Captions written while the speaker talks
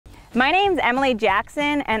My name's Emily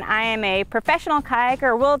Jackson, and I am a professional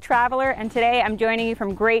kayaker, world traveler, and today I'm joining you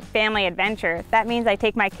from Great Family Adventure. That means I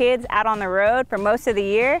take my kids out on the road for most of the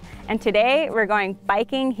year, and today we're going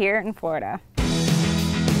biking here in Florida.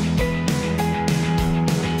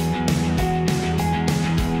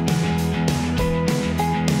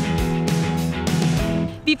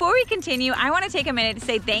 Before we continue, I want to take a minute to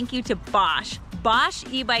say thank you to Bosch. Bosch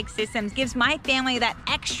eBike systems gives my family that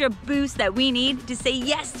extra boost that we need to say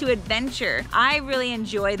yes to adventure. I really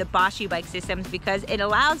enjoy the Bosch eBike systems because it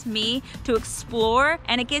allows me to explore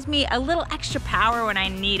and it gives me a little extra power when I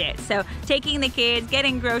need it. So taking the kids,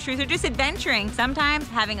 getting groceries, or just adventuring, sometimes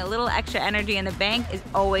having a little extra energy in the bank is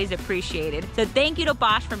always appreciated. So thank you to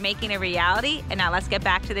Bosch for making it a reality. And now let's get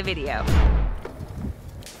back to the video.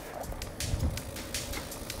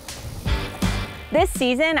 This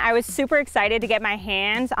season, I was super excited to get my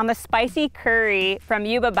hands on the Spicy Curry from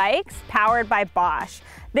Yuba Bikes, powered by Bosch.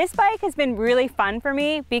 This bike has been really fun for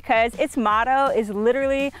me because its motto is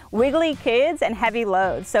literally wiggly kids and heavy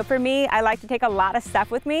loads. So for me, I like to take a lot of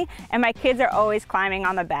stuff with me, and my kids are always climbing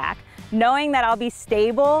on the back. Knowing that I'll be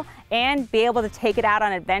stable and be able to take it out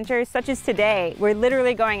on adventures such as today. We're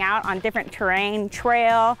literally going out on different terrain,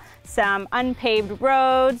 trail, some unpaved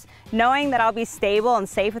roads. Knowing that I'll be stable and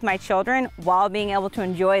safe with my children while being able to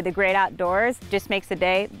enjoy the great outdoors just makes the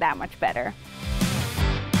day that much better.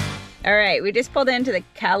 All right, we just pulled into the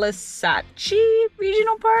Kalisachi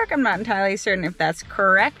Regional Park. I'm not entirely certain if that's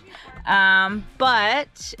correct.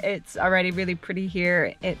 But it's already really pretty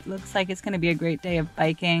here. It looks like it's going to be a great day of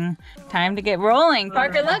biking. Time to get rolling.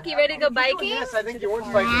 Parker, look, you ready to go biking? Yes, I think you want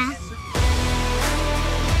to bike.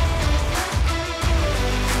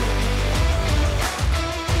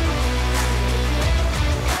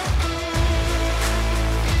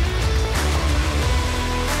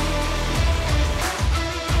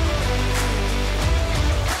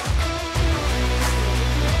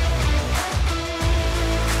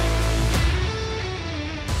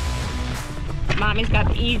 Mommy's got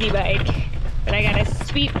the easy bike, but I got a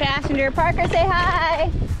sweet passenger. Parker, say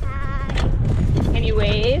hi. Hi. Can you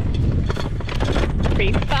wave?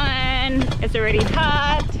 Pretty fun. It's already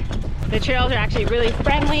hot. The trails are actually really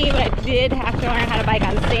friendly, but I did have to learn how to bike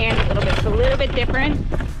on sand a little bit. It's a little bit different,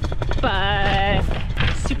 but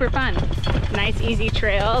super fun. Nice, easy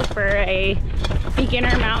trails for a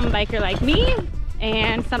beginner mountain biker like me,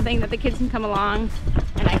 and something that the kids can come along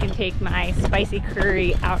and I can take my Spicy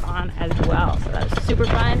Curry out on as well. So that was super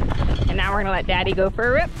fun. And now we're gonna let Daddy go for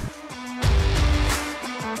a rip.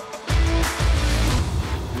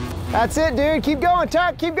 That's it, dude. Keep going,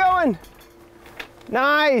 Tuck. Keep going.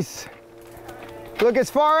 Nice. Look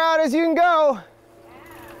as far out as you can go.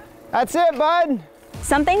 That's it, bud.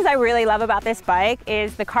 Some things I really love about this bike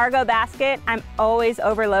is the cargo basket. I'm always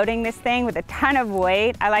overloading this thing with a ton of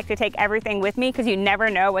weight. I like to take everything with me because you never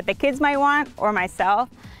know what the kids might want or myself.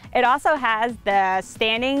 It also has the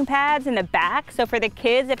standing pads in the back. So for the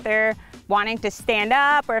kids, if they're wanting to stand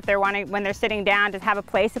up or if they're wanting, when they're sitting down, to have a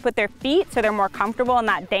place to put their feet so they're more comfortable and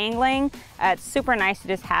not dangling. It's super nice to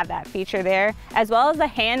just have that feature there, as well as the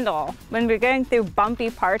handle. When we're going through bumpy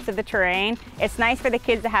parts of the terrain, it's nice for the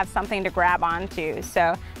kids to have something to grab onto.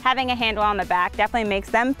 So having a handle on the back definitely makes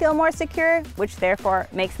them feel more secure, which therefore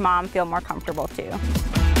makes mom feel more comfortable too.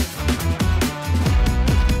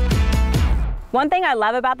 One thing I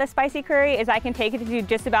love about the Spicy Curry is I can take it to do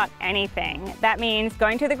just about anything. That means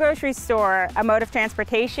going to the grocery store, a mode of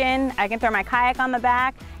transportation, I can throw my kayak on the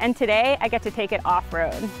back, and today I get to take it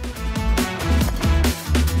off-road.